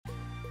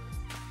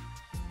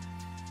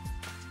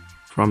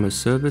from a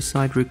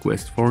server-side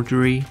request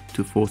forgery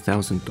to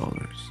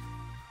 $4,000.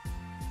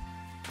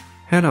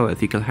 Hello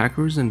ethical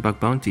hackers and bug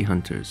bounty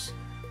hunters.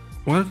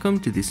 Welcome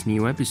to this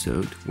new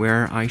episode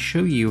where I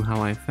show you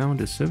how I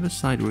found a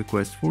server-side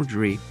request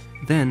forgery,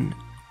 then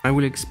I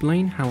will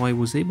explain how I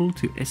was able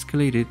to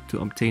escalate it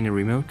to obtain a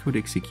remote code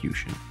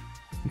execution.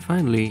 And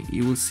finally,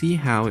 you will see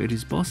how it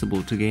is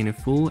possible to gain a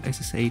full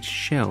SSH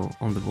shell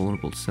on the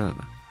vulnerable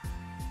server.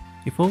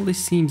 If all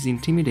this seems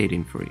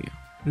intimidating for you,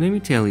 let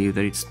me tell you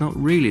that it's not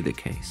really the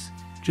case.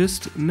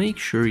 Just make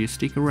sure you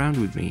stick around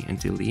with me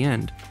until the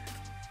end.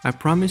 I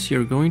promise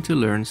you're going to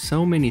learn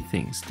so many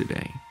things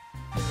today.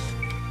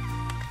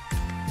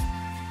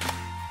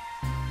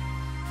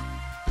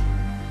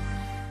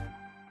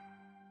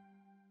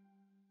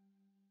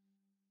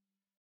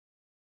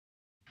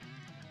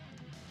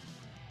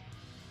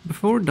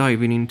 Before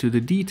diving into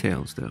the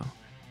details though,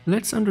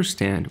 let's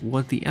understand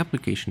what the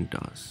application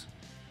does.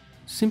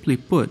 Simply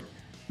put,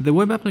 the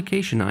web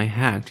application I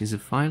hacked is a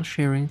file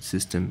sharing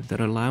system that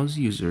allows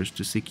users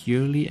to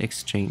securely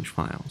exchange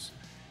files.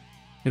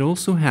 It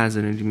also has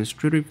an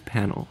administrative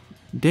panel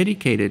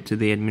dedicated to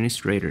the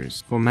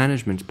administrators for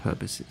management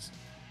purposes.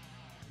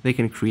 They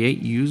can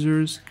create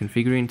users,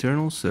 configure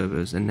internal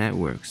servers and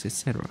networks,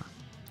 etc.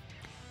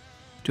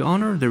 To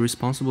honor the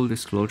responsible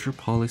disclosure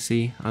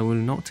policy, I will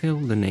not tell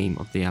the name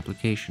of the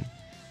application.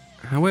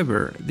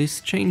 However,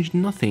 this changed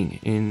nothing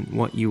in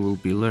what you will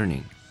be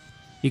learning.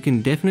 You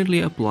can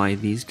definitely apply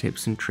these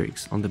tips and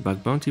tricks on the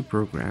bug bounty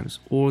programs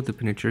or the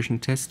penetration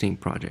testing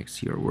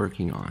projects you're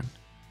working on.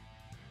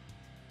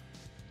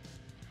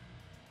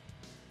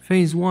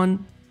 Phase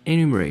 1.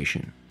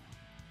 Enumeration.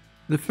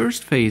 The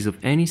first phase of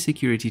any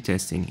security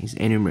testing is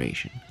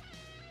enumeration.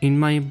 In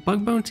my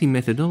bug bounty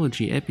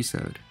methodology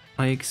episode,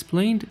 I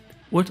explained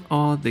what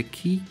are the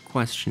key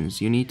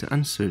questions you need to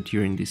answer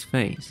during this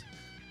phase.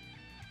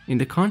 In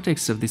the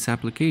context of this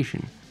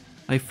application,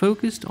 I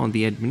focused on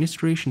the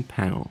administration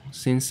panel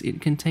since it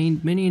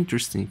contained many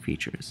interesting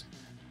features.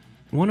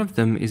 One of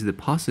them is the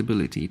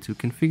possibility to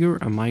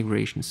configure a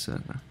migration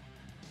server.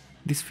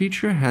 This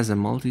feature has a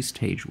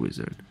multi-stage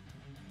wizard.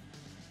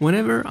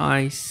 Whenever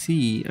I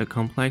see a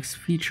complex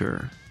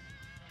feature,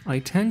 I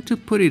tend to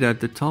put it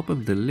at the top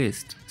of the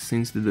list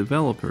since the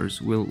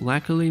developers will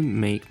likely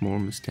make more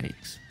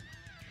mistakes.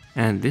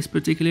 And this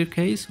particular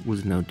case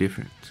was no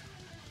different.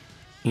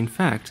 In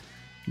fact,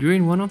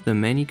 during one of the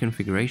many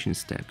configuration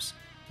steps,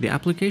 the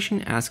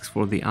application asks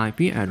for the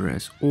IP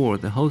address or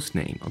the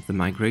hostname of the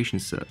migration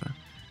server.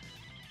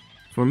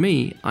 For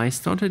me, I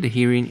started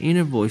hearing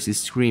inner voices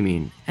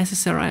screaming,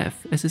 SSRF,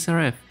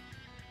 SSRF.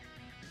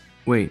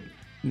 Wait,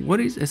 what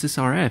is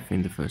SSRF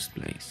in the first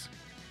place?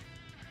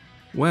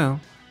 Well,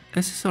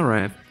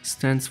 SSRF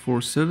stands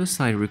for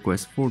Server-Side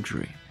Request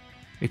Forgery.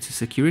 It's a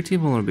security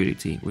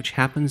vulnerability which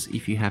happens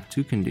if you have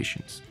two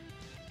conditions.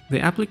 The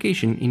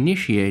application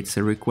initiates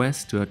a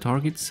request to a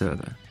target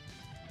server,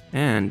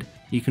 and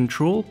you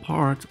control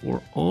part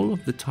or all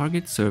of the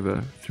target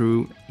server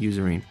through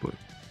user input.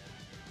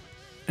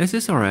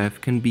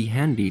 SSRF can be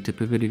handy to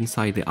pivot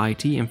inside the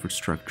IT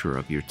infrastructure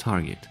of your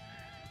target.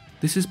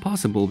 This is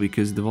possible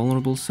because the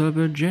vulnerable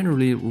server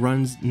generally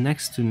runs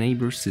next to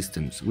neighbor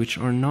systems which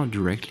are not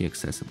directly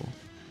accessible.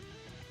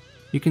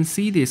 You can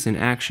see this in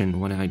action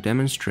when I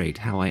demonstrate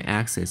how I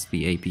access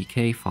the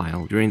APK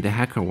file during the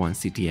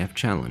HackerOne-CTF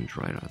challenge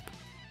write-up.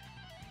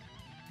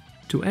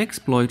 To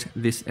exploit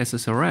this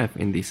SSRF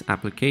in this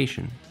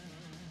application,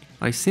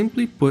 I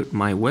simply put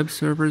my web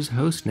server's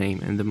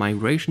hostname and the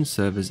migration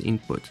server's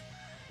input.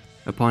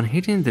 Upon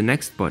hitting the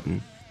next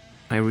button,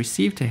 I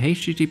received a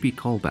HTTP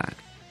callback.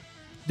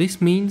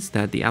 This means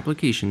that the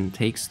application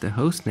takes the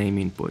hostname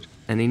input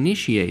and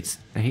initiates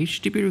a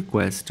HTTP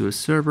request to a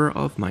server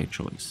of my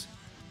choice.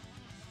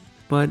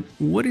 But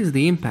what is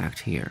the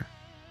impact here?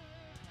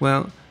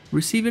 Well,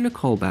 receiving a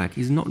callback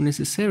is not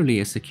necessarily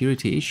a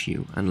security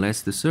issue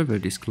unless the server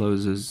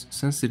discloses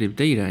sensitive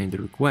data in the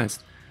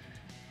request.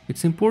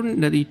 It's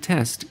important that you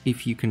test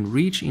if you can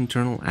reach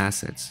internal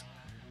assets.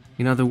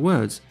 In other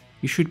words,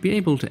 you should be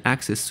able to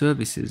access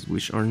services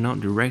which are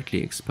not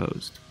directly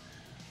exposed.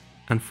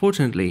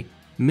 Unfortunately,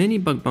 many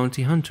bug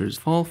bounty hunters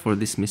fall for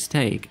this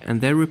mistake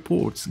and their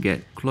reports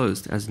get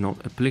closed as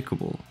not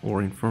applicable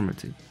or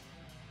informative.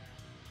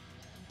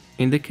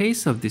 In the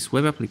case of this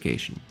web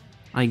application,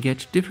 I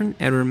get different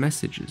error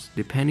messages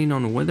depending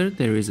on whether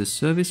there is a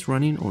service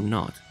running or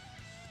not.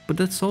 But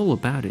that's all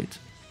about it.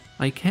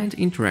 I can't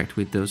interact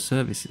with those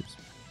services.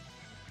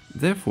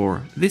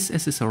 Therefore, this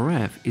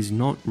SSRF is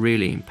not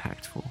really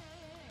impactful.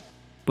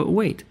 But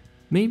wait,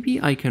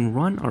 maybe I can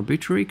run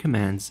arbitrary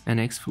commands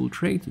and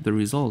exfiltrate the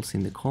results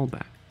in the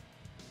callback.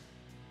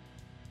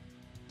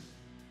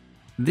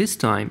 This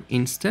time,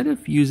 instead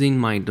of using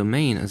my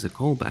domain as a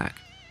callback,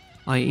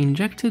 I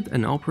injected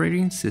an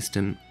operating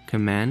system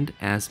command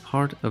as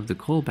part of the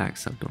callback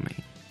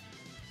subdomain.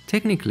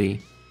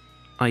 Technically,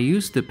 I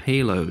used the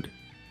payload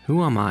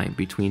whoami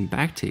between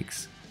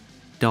backticks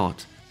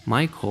dot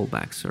my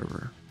callback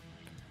server.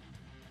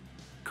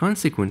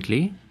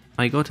 Consequently,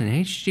 I got an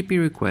HTTP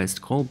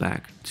request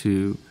callback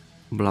to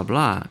blah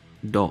blah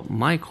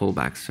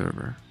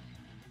 .mycallbackServer.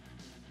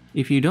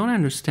 If you don't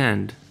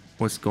understand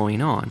what's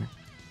going on,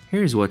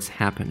 here's what's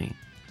happening.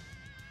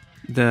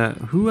 The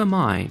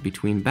whoami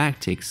between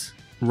backticks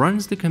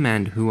runs the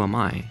command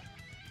whoami.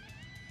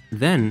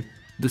 Then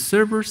the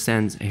server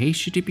sends a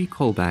HTTP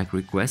callback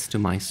request to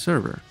my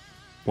server,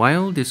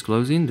 while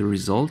disclosing the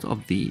result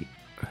of the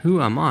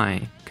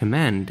whoami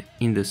command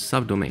in the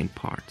subdomain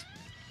part.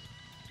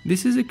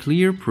 This is a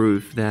clear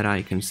proof that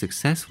I can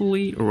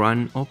successfully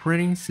run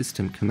operating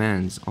system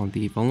commands on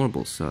the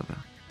vulnerable server,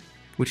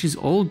 which is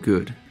all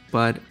good,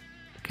 but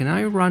can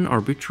I run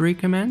arbitrary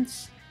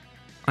commands?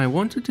 I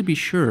wanted to be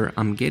sure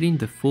I'm getting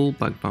the full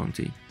bug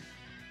bounty.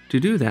 To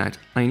do that,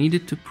 I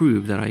needed to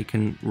prove that I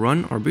can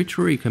run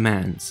arbitrary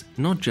commands,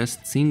 not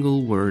just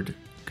single-word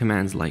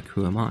commands like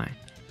whoami.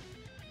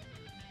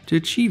 To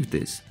achieve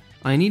this,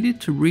 I needed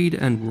to read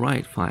and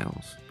write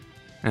files,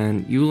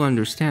 and you'll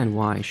understand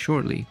why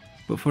shortly,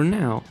 but for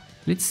now,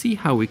 let's see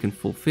how we can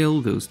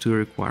fulfill those two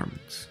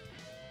requirements.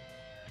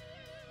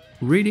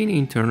 Reading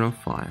internal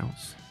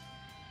files.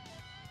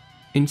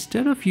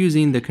 Instead of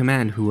using the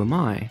command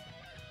whoami,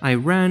 I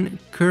ran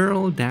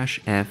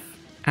curl-f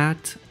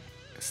at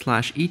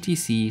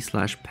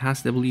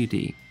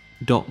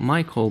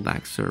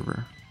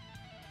 /etc/passwd.mycallbackServer.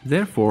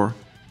 Therefore,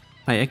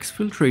 I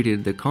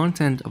exfiltrated the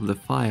content of the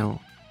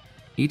file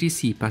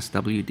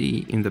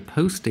etc/passwd in the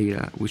post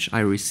data which I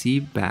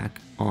received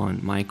back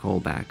on my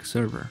callback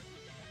server.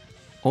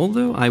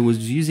 Although I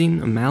was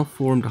using a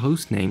malformed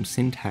hostname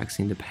syntax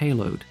in the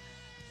payload,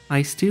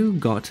 I still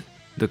got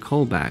the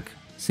callback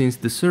since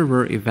the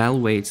server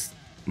evaluates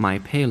my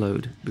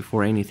payload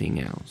before anything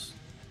else.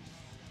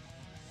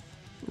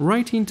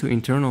 Writing to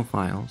internal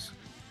files.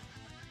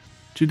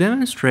 To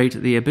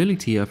demonstrate the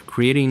ability of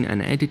creating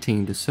and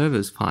editing the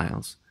server's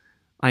files,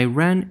 I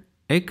ran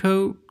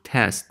echo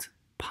test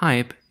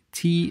pipe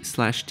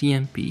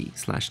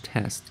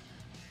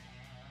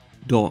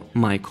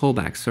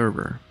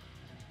t/tmp/test.mycallbackServer.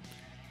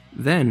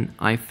 Then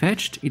I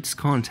fetched its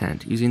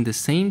content using the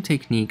same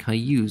technique I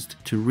used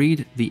to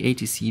read the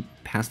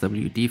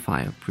etc/passwd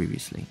file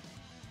previously.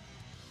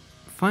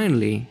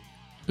 Finally,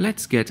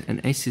 let's get an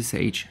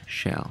SSH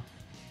shell.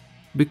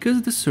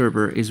 Because the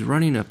server is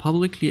running a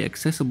publicly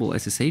accessible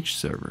SSH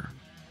server,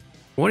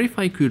 what if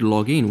I could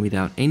log in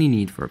without any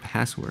need for a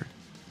password?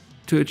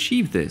 To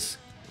achieve this,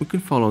 we can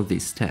follow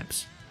these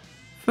steps.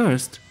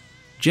 First,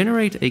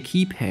 generate a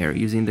key pair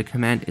using the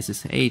command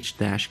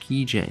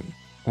ssh-keygen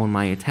on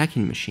my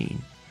attacking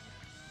machine.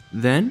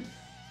 Then,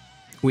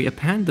 we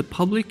append the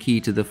public key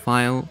to the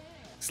file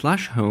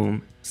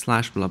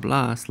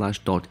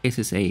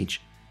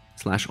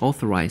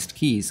 /home/blah//.ssh/authorized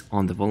keys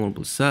on the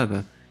vulnerable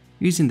server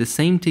using the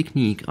same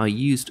technique I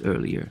used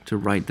earlier to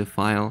write the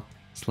file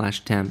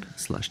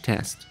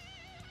 /temp/test.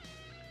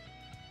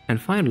 And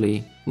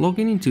finally,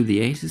 logging into the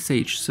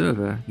SSH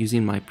server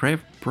using my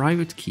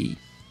private key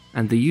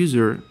and the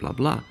user blah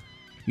blah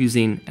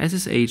using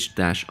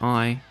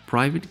ssh-i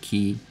private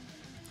key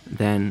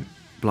then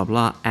blah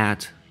blah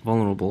at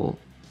vulnerable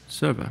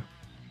server.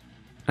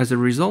 As a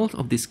result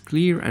of this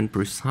clear and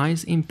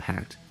precise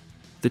impact,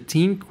 the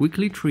team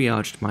quickly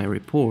triaged my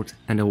report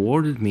and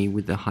awarded me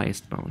with the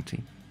highest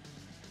bounty.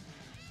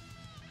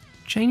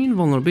 Chaining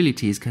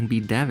vulnerabilities can be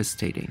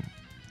devastating.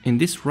 In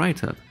this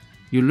write-up,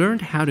 you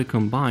learned how to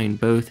combine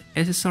both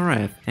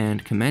SSRF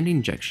and command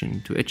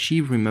injection to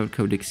achieve remote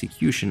code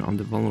execution on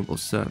the vulnerable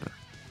server.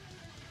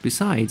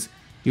 Besides,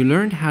 you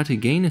learned how to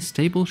gain a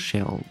stable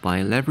shell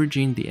by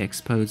leveraging the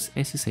exposed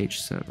SSH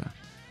server.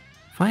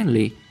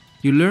 Finally,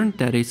 you learned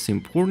that it's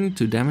important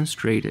to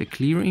demonstrate a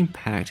clear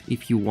impact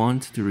if you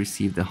want to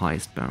receive the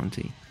highest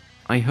bounty.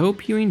 I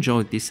hope you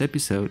enjoyed this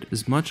episode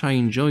as much as I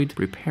enjoyed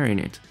preparing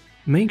it.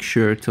 Make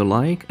sure to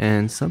like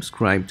and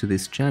subscribe to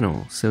this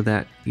channel so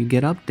that you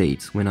get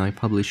updates when I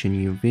publish a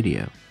new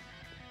video.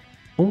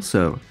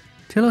 Also,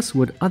 tell us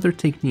what other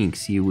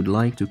techniques you would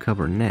like to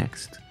cover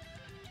next.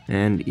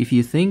 And if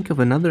you think of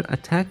another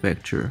attack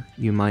vector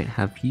you might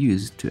have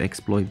used to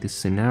exploit this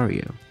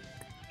scenario,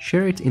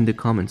 share it in the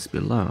comments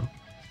below.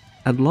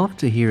 I'd love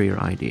to hear your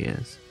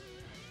ideas.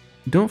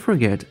 Don't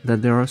forget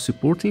that there are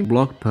supporting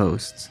blog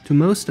posts to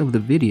most of the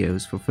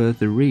videos for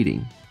further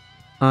reading.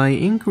 I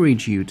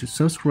encourage you to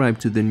subscribe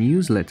to the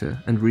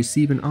newsletter and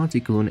receive an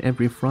article on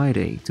every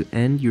Friday to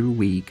end your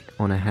week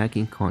on a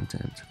hacking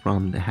content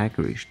from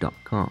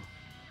thehackerish.com.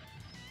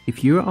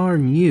 If you are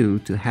new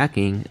to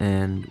hacking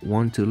and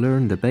want to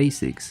learn the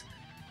basics,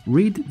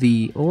 read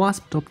the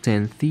OWASP Top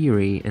 10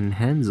 theory and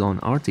hands-on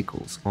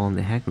articles on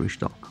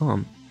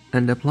thehackerish.com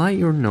and apply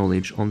your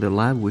knowledge on the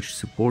lab which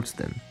supports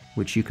them,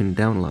 which you can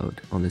download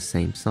on the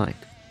same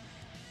site.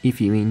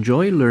 If you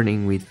enjoy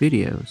learning with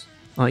videos,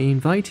 I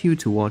invite you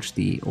to watch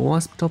the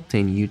OWASP Top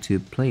 10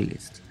 YouTube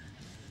playlist.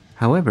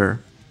 However,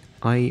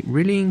 I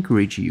really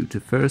encourage you to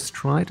first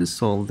try to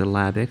solve the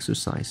lab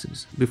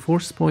exercises before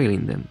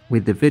spoiling them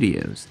with the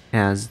videos,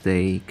 as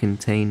they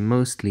contain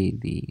mostly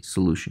the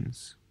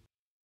solutions.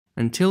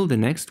 Until the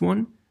next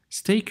one,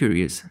 stay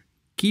curious,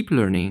 keep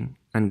learning,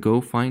 and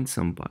go find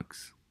some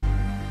bugs.